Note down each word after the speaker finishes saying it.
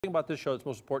thing about this show that's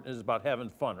most important is about having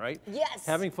fun, right? Yes.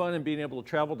 Having fun and being able to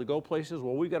travel to go places.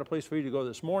 Well, we've got a place for you to go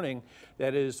this morning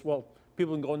that is, well,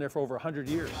 people have been going there for over 100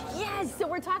 years. Yes, so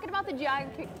we're talking about the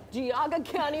Geauga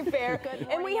County Fair.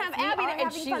 And we have Abby,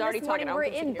 and she's already talking. We're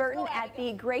in Burton at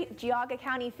the Great Geauga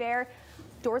County Fair.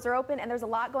 Doors are open and there's a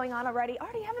lot going on already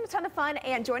having a ton of fun.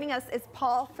 And joining us is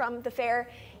Paul from the fair.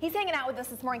 He's hanging out with us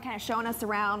this morning, kind of showing us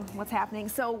around what's happening.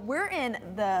 So we're in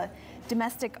the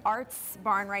domestic arts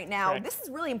barn right now. Right. This is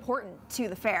really important to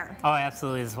the fair. Oh,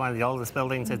 absolutely. It's one of the oldest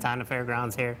buildings. It's on the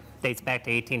fairgrounds here. Dates back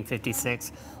to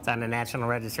 1856. It's on the National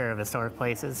Register of Historic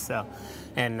Places. So,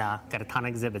 and got a ton of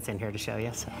exhibits in here to show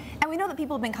you. So. And we know that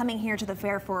people have been coming here to the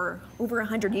fair for over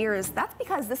 100 years. That's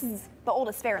because this is the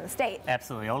oldest fair in the state.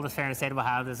 Absolutely. Oldest fair in the state of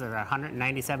Ohio. This is our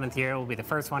 197th year. We'll be the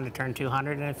first one to turn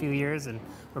 200 in a few years, and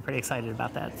we're pretty excited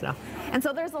about that. So. And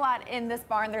so there's a lot in this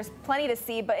barn. There's plenty to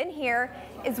see, but in here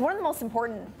is one of the most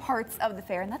important parts of the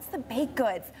fair, and that's the baked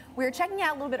goods. We were checking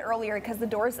out a little bit earlier because the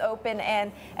door's open,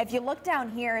 and if you look down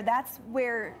here, that's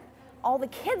where all the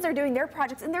kids are doing their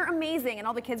projects, and they're amazing. And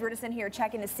all the kids were just in here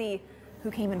checking to see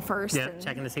who came in first. Yeah,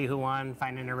 checking to see who won,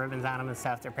 finding their ribbons on them and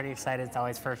stuff. They're pretty excited. It's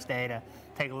always first day to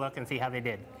take a look and see how they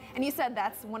did. And you said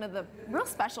that's one of the real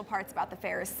special parts about the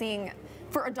fair is seeing,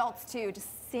 for adults too, just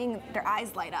seeing their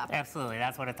eyes light up. Absolutely.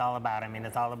 That's what it's all about. I mean,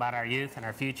 it's all about our youth and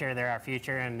our future. They're our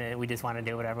future, and we just want to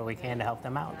do whatever we can to help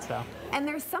them out. So. And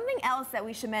there's something else that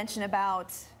we should mention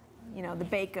about, you know, the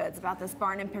baked goods, about this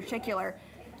barn in particular.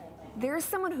 There's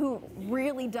someone who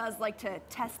really does like to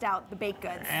test out the baked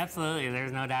goods. Absolutely,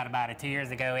 there's no doubt about it. 2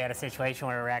 years ago, we had a situation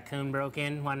where a raccoon broke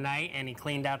in one night, and he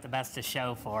cleaned out the best of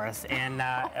show for us. And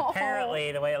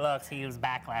apparently, the way it looks, he was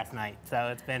back last night. So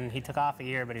it's been, he took off a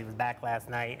year, but he was back last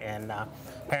night, and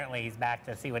apparently he's back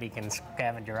to see what he can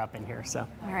scavenger up in here. So.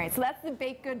 All right, so that's the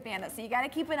baked good bandit. So you got to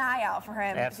keep an eye out for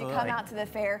him as you come out to the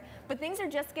fair. But things are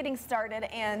just getting started,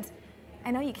 and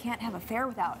I know you can't have a fair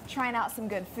without trying out some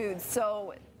good food.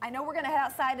 So I know we're going to head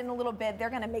outside in a little bit. They're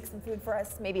going to make some food for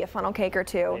us, maybe a funnel cake or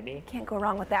two. Maybe. Can't go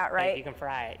wrong with that, right? If you can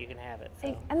fry it, you can have it.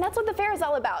 So. And that's what the fair is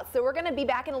all about. So we're going to be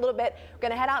back in a little bit. We're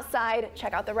going to head outside,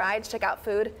 check out the rides, check out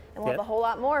food, and we'll have a whole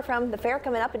lot more from the fair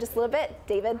coming up in just a little bit.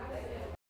 David?